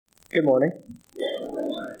Good morning.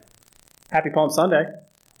 Happy Palm Sunday.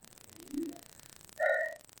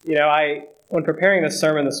 When preparing this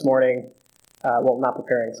sermon this morning,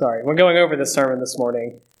 when going over this sermon this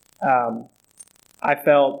morning, I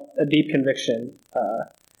felt a deep conviction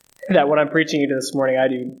that what I'm preaching you to this morning, I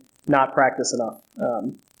do not practice enough.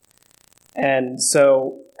 And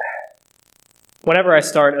so, whenever I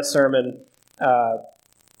start a sermon, and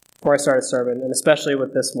especially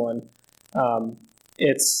with this one,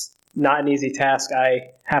 it's not an easy task.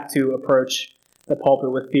 I have to approach the pulpit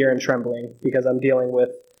with fear and trembling because I'm dealing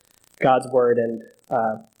with God's word, and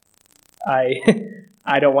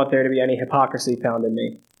I don't want there to be any hypocrisy found in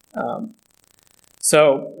me.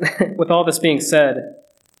 So, with all this being said,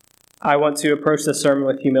 I want to approach this sermon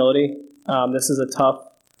with humility. This is a tough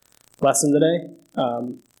lesson today.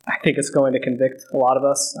 I think it's going to convict a lot of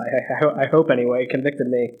us. I hope anyway. It convicted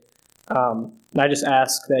me. And I just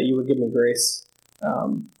ask that you would give me grace,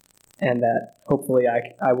 and that hopefully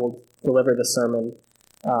I will deliver the sermon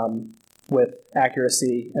with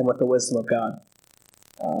accuracy and with the wisdom of God.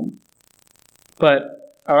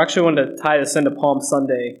 But I actually wanted to tie this into Palm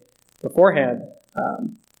Sunday beforehand.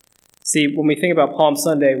 See, when we think about Palm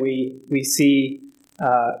Sunday, we see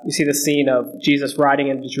the scene of Jesus riding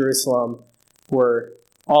into Jerusalem, where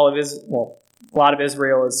a lot of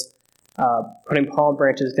Israel is putting palm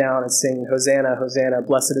branches down and singing, "Hosanna, Hosanna,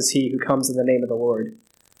 blessed is he who comes in the name of the Lord,"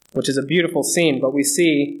 which is a beautiful scene. But we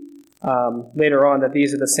see later on that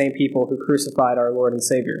these are the same people who crucified our Lord and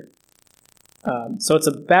Savior. So it's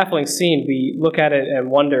a baffling scene. We look at it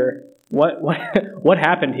and wonder, what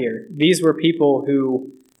happened here? These were people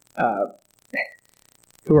who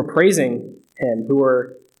were praising him, who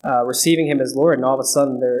were receiving him as Lord, and all of a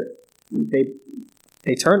sudden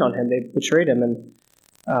they turned on him, they betrayed him. And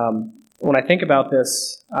when I think about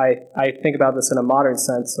this, I think about this in a modern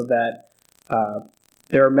sense of that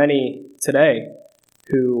there are many today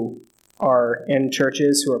who are in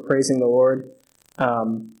churches who are praising the Lord,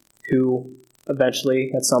 who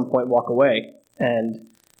eventually at some point walk away. And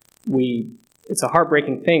it's a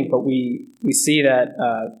heartbreaking thing, but we see that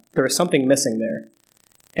there is something missing there.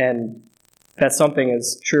 And that something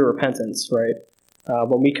is true repentance, right?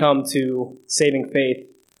 When we come to saving faith,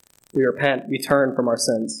 we repent, we turn from our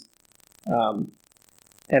sins. And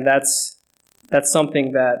that's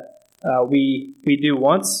something that we do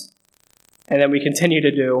once, and then we continue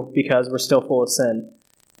to do because we're still full of sin,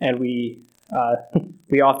 and we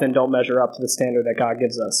often don't measure up to the standard that God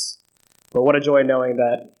gives us. But what a joy knowing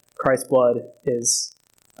that Christ's blood is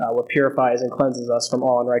what purifies and cleanses us from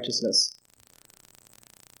all unrighteousness.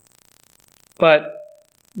 But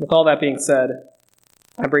with all that being said,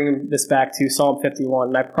 I bring this back to Psalm 51,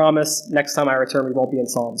 and I promise next time I return we won't be in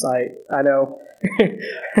Psalms. I know,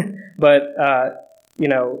 but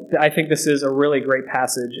I think this is a really great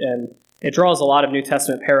passage, and it draws a lot of New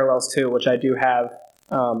Testament parallels too, which I do have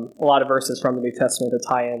a lot of verses from the New Testament to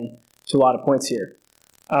tie in to a lot of points here.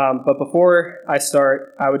 But before I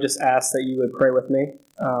start, I would just ask that you would pray with me,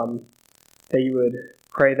 that you would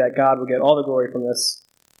pray that God would get all the glory from this,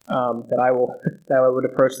 that I would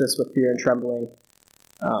approach this with fear and trembling,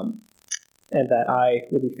 and that I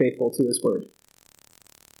will be faithful to his word.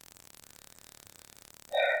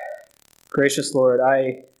 Gracious Lord,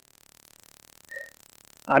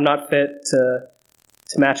 I'm not fit to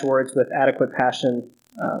match words with adequate passion,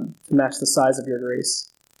 to match the size of your grace.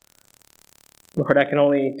 Lord, I can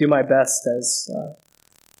only do my best as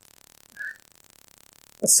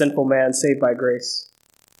a sinful man saved by grace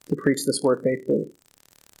to preach this word faithfully.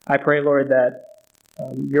 I pray, Lord, that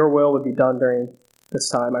your will would be done during this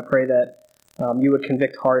time. I pray that you would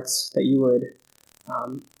convict hearts, that you would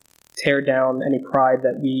tear down any pride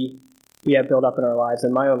that we have built up in our lives,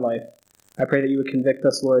 in my own life. I pray that you would convict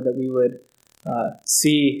us, Lord, that we would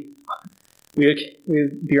we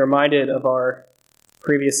would be reminded of our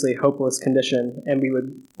previously hopeless condition, and we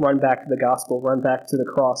would run back to the gospel, run back to the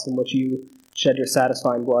cross in which you shed your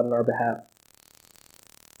satisfying blood on our behalf.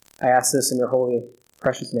 I ask this in your holy,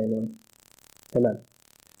 precious name, Lord. Amen.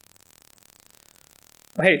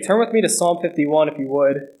 Well, hey, turn with me to Psalm 51 if you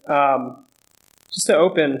would. Just to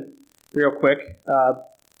open real quick,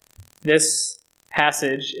 this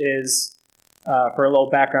passage is, for a little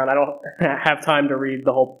background, I don't have time to read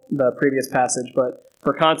the previous passage, but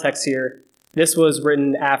for context here, this was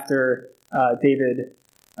written after David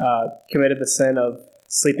committed the sin of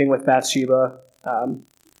sleeping with Bathsheba,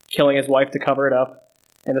 killing his wife to cover it up,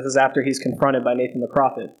 and this is after he's confronted by Nathan the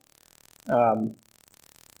prophet.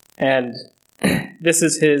 And this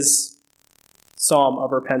is his psalm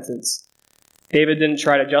of repentance. David didn't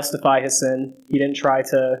try to justify his sin. He didn't try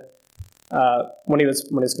to when he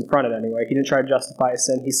was confronted anyway. He didn't try to justify his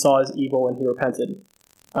sin. He saw his evil and he repented.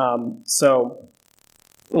 So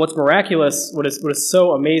what's miraculous, what is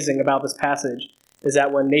so amazing about this passage is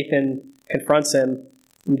that when Nathan confronts him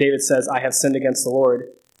and David says, "I have sinned against the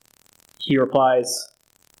Lord," he replies,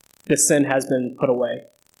 "This sin has been put away.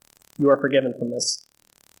 You are forgiven from this."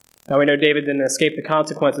 Now we know David didn't escape the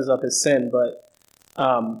consequences of his sin, but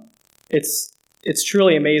it's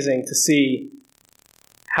truly amazing to see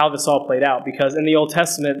how this all played out, because in the Old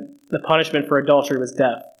Testament, the punishment for adultery was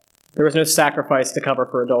death. There was no sacrifice to cover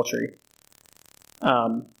for adultery.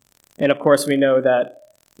 And of course, we know that,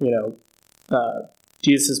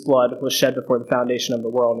 Jesus' blood was shed before the foundation of the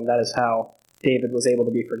world, and that is how David was able to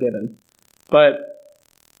be forgiven. But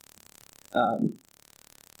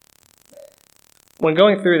when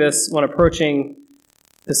going through this, when approaching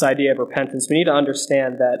this idea of repentance, we need to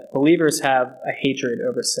understand that believers have a hatred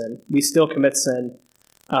over sin. We still commit sin,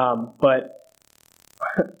 but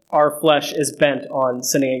our flesh is bent on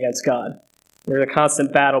sinning against God. There's a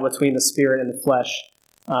constant battle between the spirit and the flesh.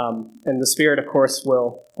 And the spirit, of course,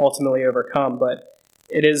 will ultimately overcome, but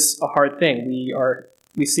it is a hard thing.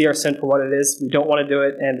 We see our sin for what it is. We don't want to do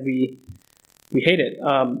it, and we hate it.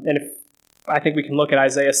 And I think we can look at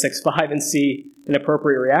Isaiah 6:5 and see an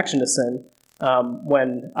appropriate reaction to sin.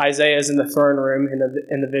 When Isaiah is in the throne room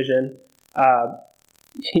in the vision,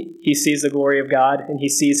 he sees the glory of God and he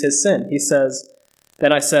sees his sin. He says,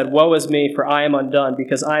 "Then I said, 'Woe is me, for I am undone,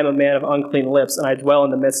 because I am a man of unclean lips, and I dwell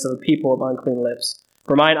in the midst of a people of unclean lips.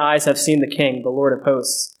 For mine eyes have seen the King, the Lord of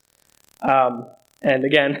hosts.'" And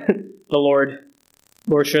again, the Lord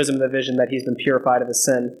shows him in the vision that he's been purified of his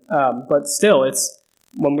sin. But still, it's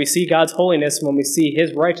when we see God's holiness, when we see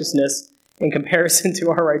his righteousness in comparison to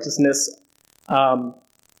our righteousness,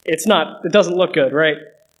 it doesn't look good, right?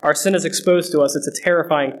 Our sin is exposed to us. It's a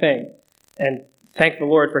terrifying thing. And thank the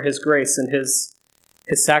Lord for his grace and his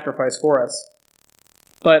sacrifice for us.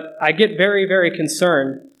 But I get very, very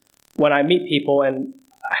concerned when I meet people, and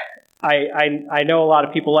I know a lot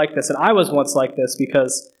of people like this, and I was once like this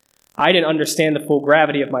because I didn't understand the full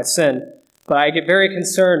gravity of my sin. But I get very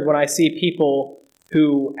concerned when I see people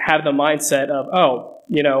who have the mindset of,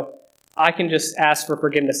 I can just ask for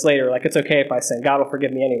forgiveness later. Like, it's okay if I sin. God will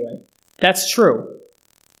forgive me anyway. That's true.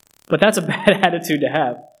 But that's a bad attitude to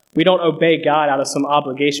have. We don't obey God out of some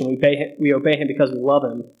obligation. We obey him because we love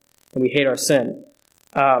him and we hate our sin.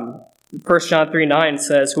 1 John 3:9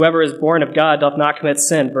 says, "Whoever is born of God doth not commit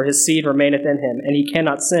sin, for his seed remaineth in him, and he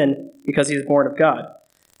cannot sin because he is born of God."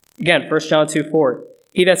 Again, 1 John 2:4,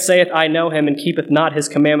 "He that saith, I know him, and keepeth not his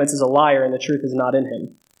commandments is a liar, and the truth is not in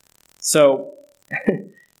him." So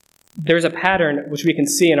there's a pattern which we can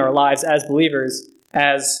see in our lives as believers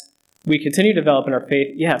as we continue to develop in our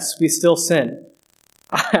faith. Yes, we still sin.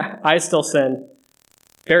 I still sin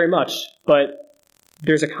very much, but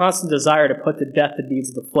there's a constant desire to put to death the deeds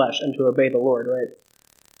of the flesh and to obey the Lord,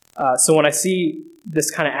 right? So when I see this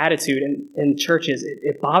kind of attitude in churches,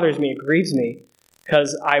 it bothers me, it grieves me,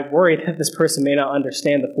 because I worry that this person may not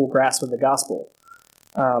understand the full grasp of the gospel.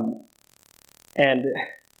 And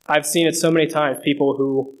I've seen it so many times, people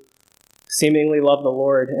who seemingly love the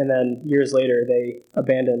Lord, and then years later they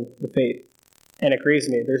abandon the faith. And it grieves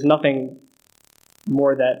me. There's nothing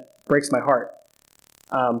more that breaks my heart.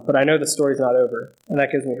 But I know the story's not over, and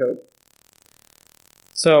that gives me hope.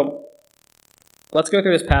 So let's go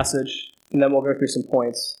through this passage, and then we'll go through some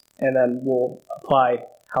points, and then we'll apply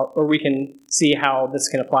we can see how this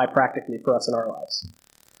can apply practically for us in our lives.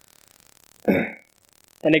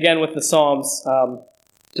 And again, with the Psalms,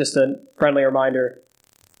 just a friendly reminder,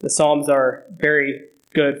 the Psalms are very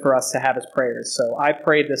good for us to have as prayers. So I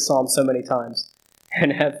prayed this Psalm so many times,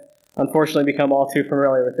 and have unfortunately become all too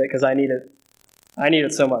familiar with it because I need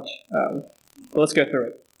it so much. But let's go through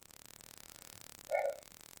it.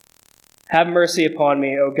 "Have mercy upon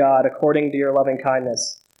me, O God, according to your loving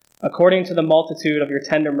kindness. According to the multitude of your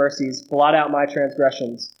tender mercies, blot out my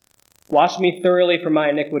transgressions. Wash me thoroughly from my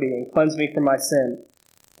iniquity and cleanse me from my sin.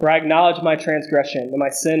 For I acknowledge my transgression, and my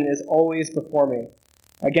sin is always before me.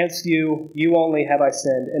 Against you, you only have I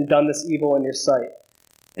sinned, and done this evil in your sight,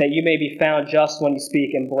 that you may be found just when you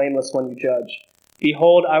speak and blameless when you judge.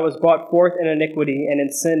 Behold, I was brought forth in iniquity, and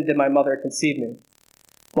in sin did my mother conceive me.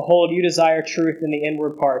 Behold, you desire truth in the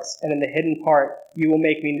inward parts, and in the hidden part you will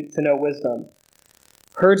make me to know wisdom.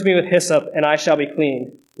 Purge me with hyssop, and I shall be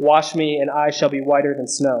clean. Wash me, and I shall be whiter than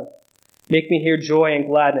snow. Make me hear joy and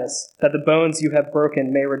gladness, that the bones you have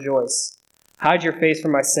broken may rejoice. Hide your face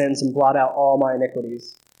from my sins, and blot out all my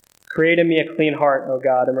iniquities. Create in me a clean heart, O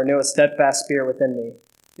God, and renew a steadfast spirit within me.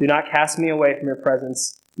 Do not cast me away from your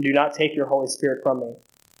presence, and do not take your Holy Spirit from me.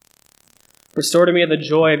 Restore to me the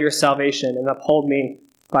joy of your salvation, and uphold me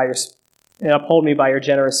by your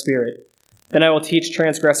generous spirit. Then I will teach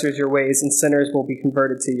transgressors your ways, and sinners will be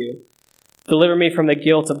converted to you. Deliver me from the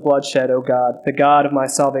guilt of bloodshed, O God, the God of my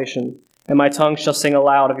salvation, and my tongue shall sing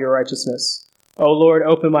aloud of your righteousness. O Lord,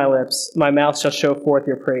 open my lips, my mouth shall show forth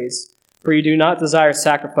your praise. For you do not desire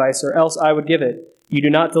sacrifice, or else I would give it. You do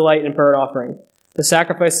not delight in burnt offering. The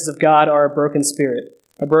sacrifices of God are a broken spirit,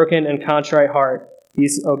 a broken and contrite heart.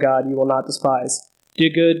 These, O God, you will not despise. Do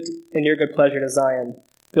good in your good pleasure to Zion.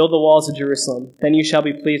 Build the walls of Jerusalem. Then you shall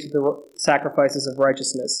be pleased with the sacrifices of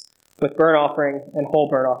righteousness, with burnt offering and whole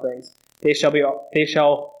burnt offerings. Then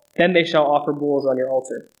they shall offer bulls on your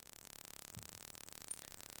altar.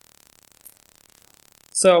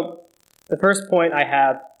 So, the first point I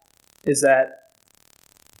have is that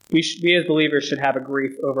we as believers should have a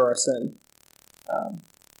grief over our sin.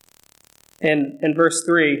 In verse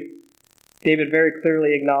 3, David very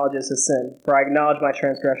clearly acknowledges his sin. For I acknowledge my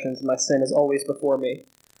transgressions, and my sin is always before me.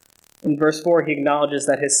 In verse 4, he acknowledges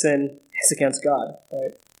that his sin is against God.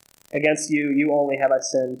 Right? Against you, you only have I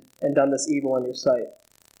sinned, and done this evil in your sight.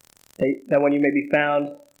 That when you may be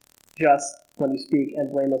found just when you speak,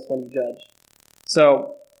 and blameless when you judge.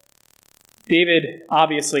 So, David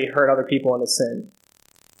obviously hurt other people in his sin.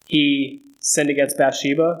 He sinned against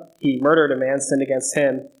Bathsheba, he murdered a man, sinned against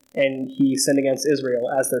him, and he sinned against Israel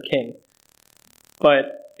as their king.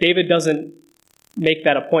 But David doesn't make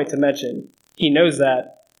that a point to mention. He knows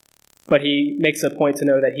that, but he makes a point to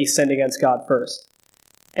know that he sinned against God first.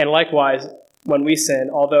 And likewise, when we sin,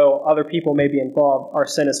 although other people may be involved, our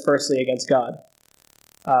sin is firstly against God.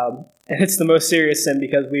 And it's the most serious sin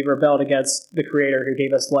because we've rebelled against the Creator who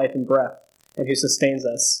gave us life and breath, and who sustains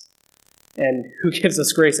us, and who gives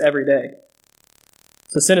us grace every day.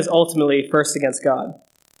 So sin is ultimately first against God.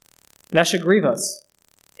 And that should grieve us.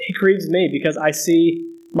 It grieves me because I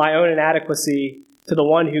see my own inadequacy to the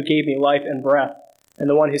one who gave me life and breath, and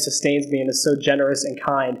the one who sustains me and is so generous and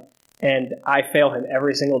kind, and I fail him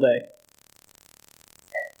every single day.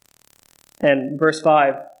 And verse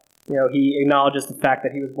 5, he acknowledges the fact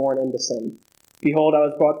that he was born into sin. Behold, I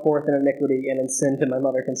was brought forth in iniquity, and in sin did my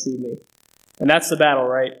mother conceive me. And that's the battle,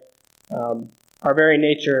 right? Our very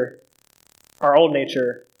nature, our old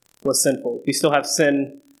nature, was sinful. We still have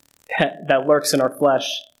sin that lurks in our flesh,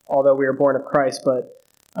 although we are born of Christ, but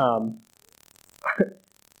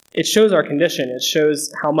it shows our condition. It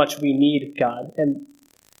shows how much we need God. And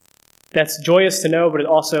that's joyous to know, but it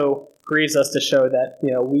also grieves us to show that,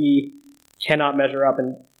 we cannot measure up.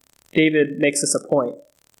 And David makes this a point.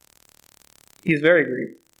 He's very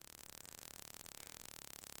grieved.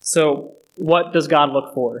 So, what does God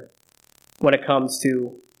look for when it comes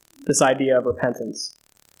to this idea of repentance?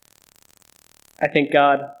 I think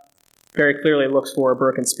God very clearly looks for a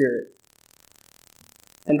broken spirit.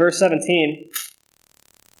 In verse 17,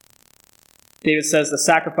 David says, the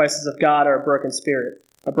sacrifices of God are a broken spirit,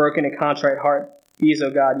 a broken and contrite heart. These, O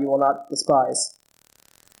God, you will not despise.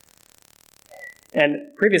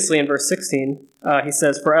 And previously in verse 16, he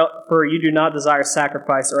says, For you do not desire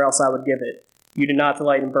sacrifice, or else I would give it. You do not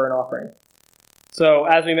delight in burnt offering. So,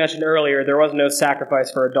 as we mentioned earlier, there was no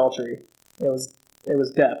sacrifice for adultery. It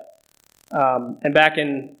was death. And back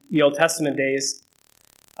in the Old Testament days,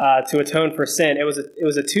 to atone for sin, it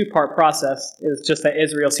was a two-part process. It was just that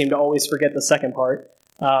Israel seemed to always forget the second part.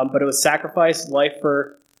 But it was sacrifice, life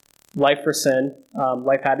for sin.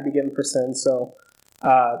 Life had to be given for sin. So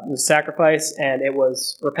it was sacrifice, and it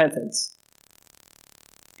was repentance.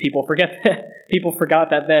 People forget that. People forgot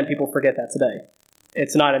that then. People forget that today.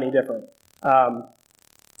 It's not any different.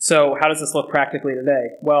 So how does this look practically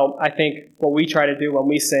today? Well, I think what we try to do when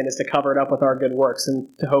we sin is to cover it up with our good works and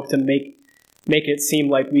to hope to make it seem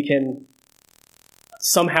like we can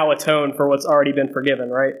somehow atone for what's already been forgiven,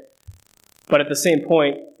 right? But at the same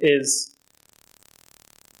point is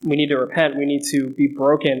we need to repent. We need to be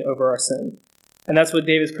broken over our sin. And that's what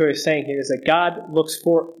David's clearly saying here, is that God looks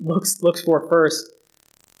for first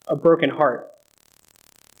a broken heart.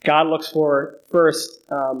 God looks for first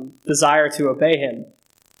desire to obey him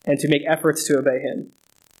and to make efforts to obey him.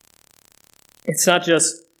 It's not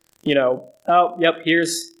just, oh, yep,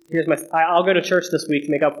 here's my, I'll go to church this week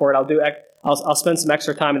to make up for it. I'll spend some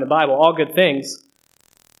extra time in the Bible. All good things,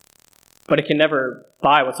 but it can never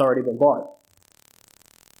buy what's already been bought.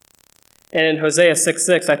 And in Hosea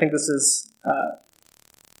 6:6, I think this is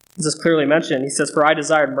clearly mentioned. He says, "For I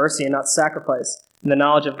desired mercy and not sacrifice, and the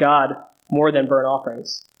knowledge of God more than burnt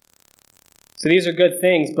offerings." So these are good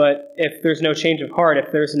things, but if there's no change of heart,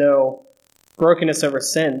 if there's no brokenness over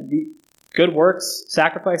sin, the good works,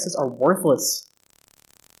 sacrifices are worthless.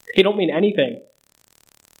 They don't mean anything.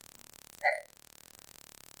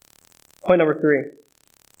 Point number 3.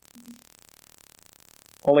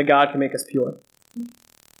 Only God can make us pure.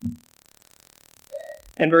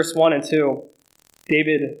 In verse 1 and 2,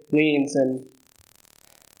 David leans, and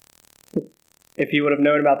if he would have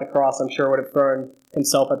known about the cross, I'm sure would have thrown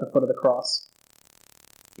himself at the foot of the cross.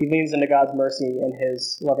 He leans into God's mercy and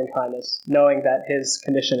his loving kindness, knowing that his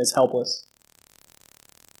condition is helpless.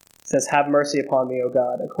 It says, "Have mercy upon me, O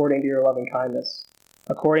God, according to your loving kindness.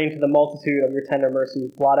 According to the multitude of your tender mercies,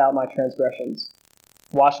 blot out my transgressions.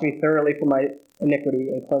 Wash me thoroughly from my iniquity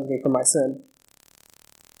and cleanse me from my sin."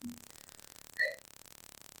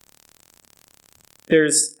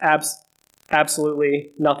 There's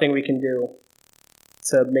absolutely nothing we can do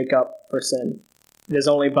to make up for sin. It is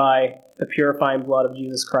only by the purifying blood of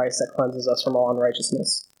Jesus Christ that cleanses us from all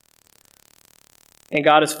unrighteousness. And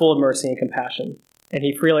God is full of mercy and compassion, and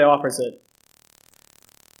he freely offers it.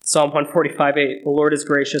 Psalm 145:8, "The Lord is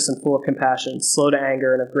gracious and full of compassion, slow to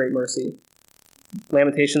anger and of great mercy."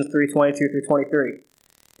 Lamentations 3:22-23,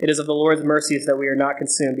 "It is of the Lord's mercies that we are not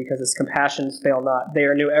consumed, because his compassions fail not. They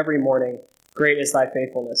are new every morning. Great is thy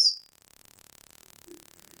faithfulness."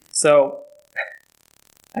 So,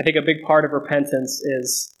 I think a big part of repentance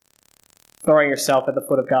is throwing yourself at the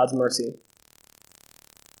foot of God's mercy.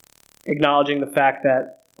 Acknowledging the fact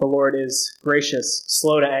that the Lord is gracious,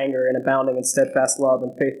 slow to anger, and abounding in steadfast love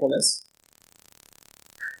and faithfulness.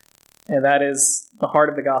 And that is the heart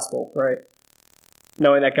of the gospel, right?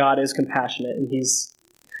 Knowing that God is compassionate and he's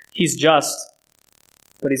just,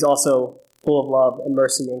 but he's also full of love and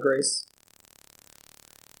mercy and grace.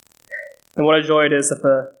 And what a joy it is that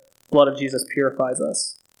the blood of Jesus purifies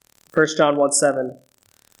us. 1 John 1:7,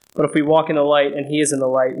 "But if we walk in the light and he is in the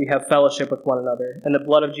light, we have fellowship with one another, and the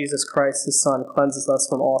blood of Jesus Christ, his Son, cleanses us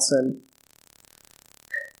from all sin."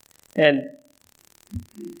 And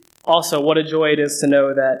also, what a joy it is to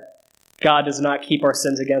know that God does not keep our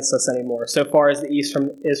sins against us anymore. So far as the east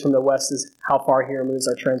is from the west is how far he removes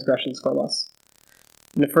our transgressions from us.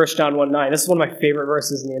 And in 1 John 1:9, this is one of my favorite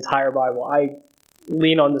verses in the entire Bible. I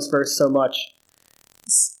lean on this verse so much.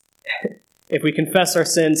 "If we confess our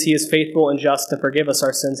sins, he is faithful and just to forgive us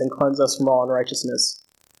our sins and cleanse us from all unrighteousness."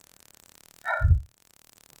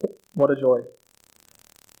 What a joy.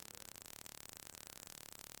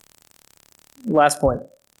 Last point.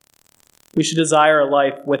 We should desire a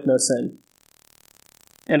life with no sin.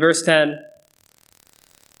 In verse 10,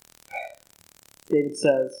 David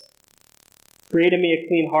says, "Create in me a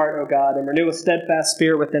clean heart, O God, and renew a steadfast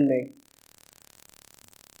spirit within me."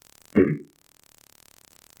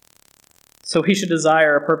 So we should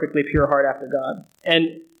desire a perfectly pure heart after God.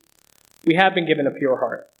 And we have been given a pure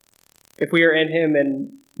heart. If we are in him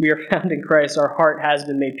and we are found in Christ, our heart has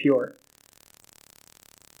been made pure.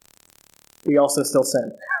 We also still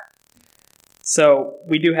sin. So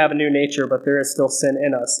we do have a new nature, but there is still sin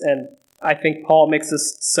in us. And I think Paul makes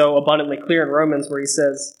this so abundantly clear in Romans, where he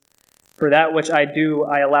says, "For that which I do,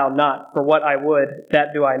 I allow not. For what I would,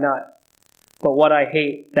 that do I not. But what I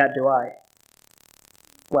hate, that do I."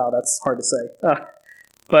 Wow, that's hard to say.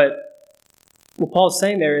 But what Paul's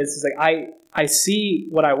saying there is like, I see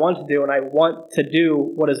what I want to do, and I want to do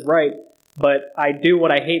what is right, but I do what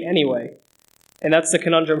I hate anyway. And that's the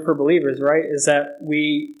conundrum for believers, right? Is that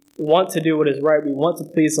we want to do what is right, we want to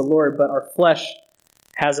please the Lord, but our flesh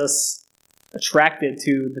has us attracted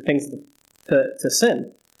to the things to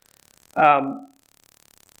sin. But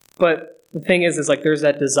the thing is like there's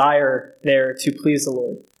that desire there to please the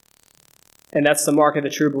Lord. And that's the mark of the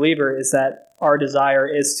true believer, is that our desire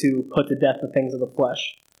is to put to death the things of the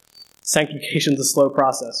flesh. Sanctification is a slow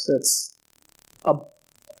process. It's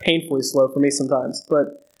painfully slow for me sometimes,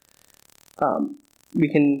 but we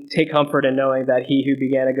can take comfort in knowing that he who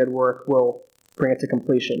began a good work will bring it to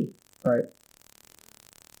completion, right?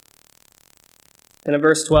 And in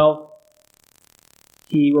verse 12,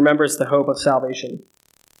 he remembers the hope of salvation.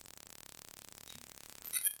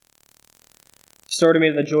 "Restore to me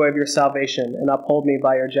the joy of your salvation, and uphold me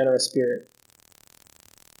by your generous spirit."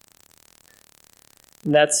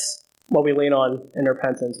 And that's what we lean on in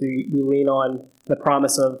repentance. We lean on the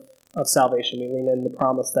promise of salvation. We lean in the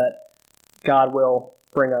promise that God will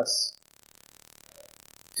bring us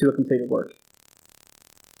to a completed work.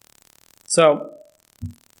 So,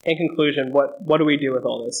 in conclusion, what do we do with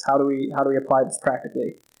all this? How do we apply this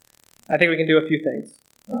practically? I think we can do a few things.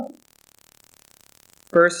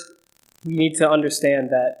 First, we need to understand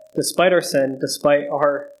that despite our sin, despite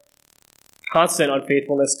our constant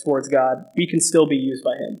unfaithfulness towards God, we can still be used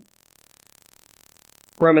by him.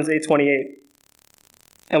 Romans 8:28.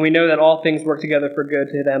 "And we know that all things work together for good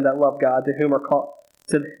to them that love God, to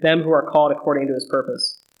them who are called according to his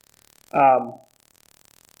purpose."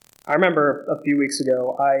 I remember a few weeks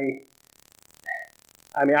ago, I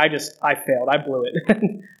I mean, I failed. I blew it.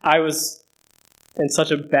 I was in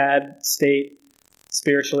such a bad state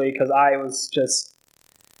spiritually because I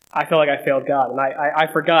felt like I failed God, and I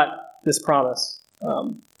forgot this promise.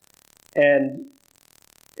 And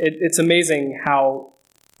it's amazing how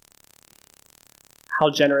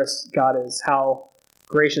generous God is, how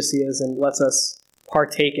gracious He is, and lets us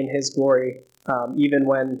partake in His glory, even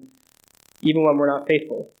when we're not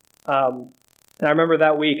faithful. And I remember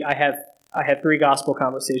that week I had 3 gospel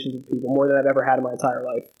conversations with people, more than I've ever had in my entire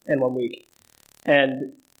life in 1 week,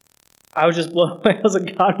 and I was just blown away. I was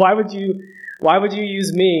like, God, why would you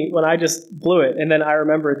use me when I just blew it? And then I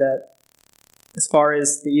remember that as far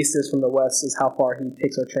as the east is from the west is how far He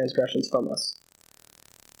takes our transgressions from us.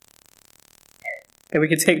 And we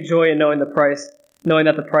can take joy in knowing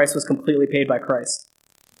that the price was completely paid by Christ.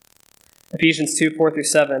 Ephesians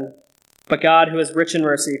 2:4-7. But God, who is rich in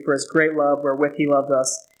mercy, for His great love wherewith He loved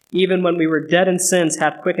us, even when we were dead in sins,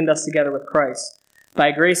 hath quickened us together with Christ.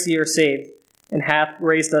 By grace ye are saved, and hath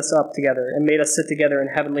raised us up together, and made us sit together in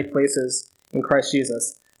heavenly places in Christ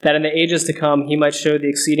Jesus, that in the ages to come He might show the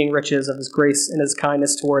exceeding riches of His grace and His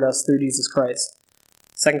kindness toward us through Jesus Christ.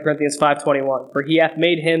 2 Corinthians 5:21. For He hath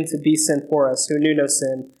made Him to be sin for us, who knew no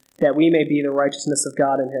sin, that we may be the righteousness of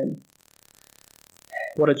God in Him.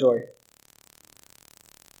 What a joy.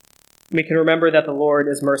 We can remember that the Lord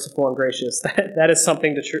is merciful and gracious. That is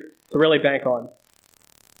something to really bank on.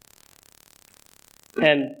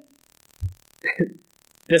 And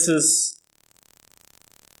this is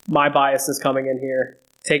my biases coming in here.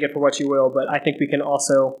 Take it for what you will, but I think we can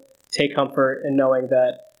also take comfort in knowing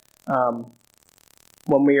that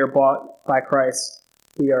when we are bought by Christ,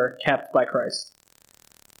 we are kept by Christ.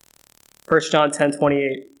 John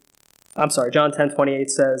 10:28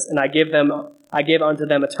 says, And I give unto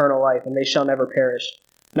them eternal life, and they shall never perish,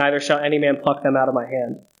 neither shall any man pluck them out of my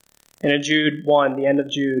hand. And in Jude 1, the end of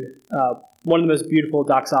Jude, one of the most beautiful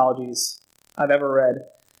doxologies I've ever read.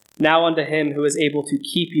 Now unto Him who is able to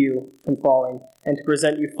keep you from falling, and to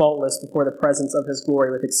present you faultless before the presence of His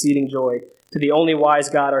glory with exceeding joy, to the only wise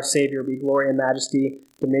God our Savior be glory and majesty,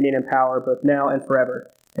 dominion and power, both now and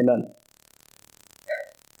forever. Amen.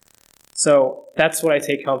 So that's what I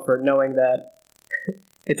take comfort, knowing that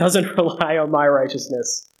it doesn't rely on my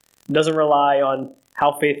righteousness. It doesn't rely on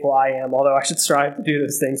how faithful I am, although I should strive to do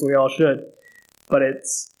those things. We all should. But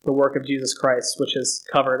it's the work of Jesus Christ, which has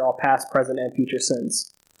covered all past, present, and future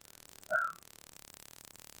sins.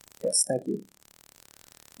 Yes, thank you.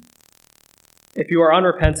 If you are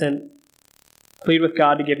unrepentant, plead with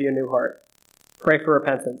God to give you a new heart. Pray for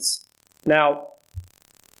repentance. Now,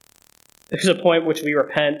 there's a point which we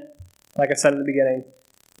repent. Like I said in the beginning,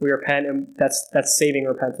 we repent, and that's saving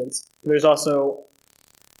repentance. There's also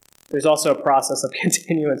a process of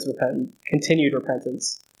continued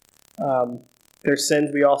repentance. There's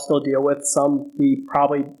sins we all still deal with. Some we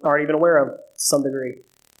probably aren't even aware of to some degree,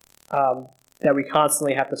 that we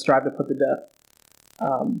constantly have to strive to put to death.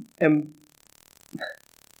 And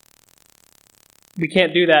we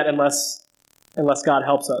can't do that unless God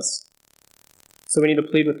helps us. So we need to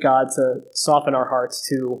plead with God to soften our hearts,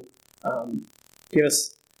 to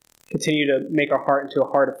continue to make our heart into a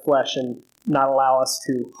heart of flesh and not allow us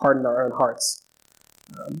to harden our own hearts.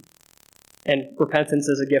 And repentance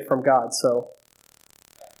is a gift from God, so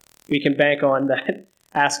we can bank on that,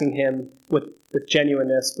 asking Him with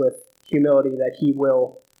genuineness, with humility, that He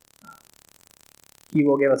will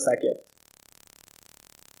give us that gift.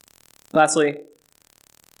 Lastly,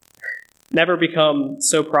 never become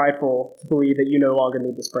so prideful to believe that you no longer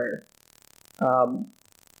need this prayer.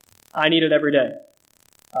 I need it every day.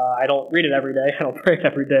 I don't read it every day. I don't pray it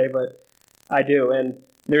every day, but I do. And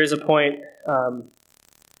there is a point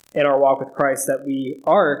in our walk with Christ that we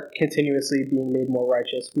are continuously being made more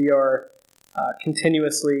righteous. We are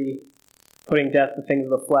continuously putting death to things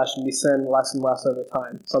of the flesh, and we sin less and less over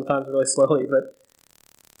time. Sometimes really slowly, but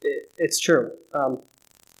it's true.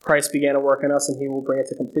 Christ began a work in us, and He will bring it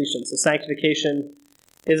to completion. So sanctification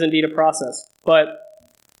is indeed a process, but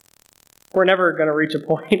we're never going to reach a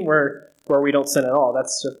point where we don't sin at all.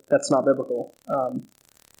 That's not biblical.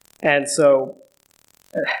 And so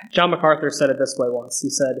John MacArthur said it this way once. He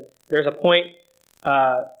said, there's a point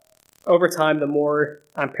over time,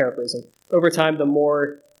 I'm paraphrasing, over time, the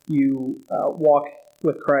more you walk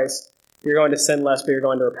with Christ, you're going to sin less, but you're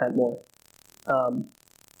going to repent more.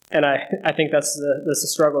 And I think that's the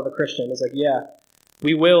struggle of the Christian. Is like, yeah,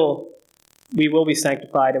 we will be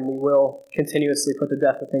sanctified, and we will continuously put to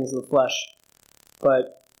death the things of the flesh.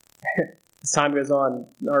 But as time goes on,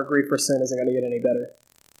 our grief for sin isn't going to get any better.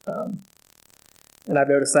 And I've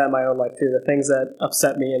noticed that in my own life too. The things that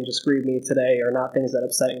upset me and just grieve me today are not things that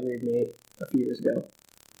upset and grieved me a few years ago.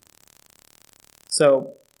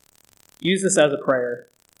 So use this as a prayer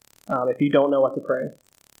if you don't know what to pray.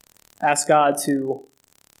 Ask God to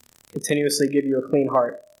continuously give you a clean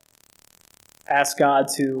heart. Ask God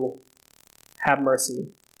to have mercy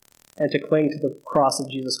and to cling to the cross of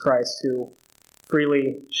Jesus Christ, who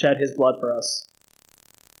freely shed his blood for us,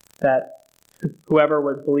 that whoever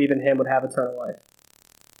would believe in him would have eternal life.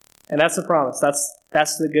 And that's the promise.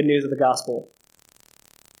 That's the good news of the gospel.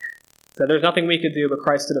 That there's nothing we could do, but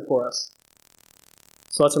Christ did it for us.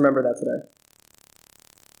 So let's remember that today.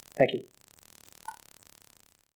 Thank you.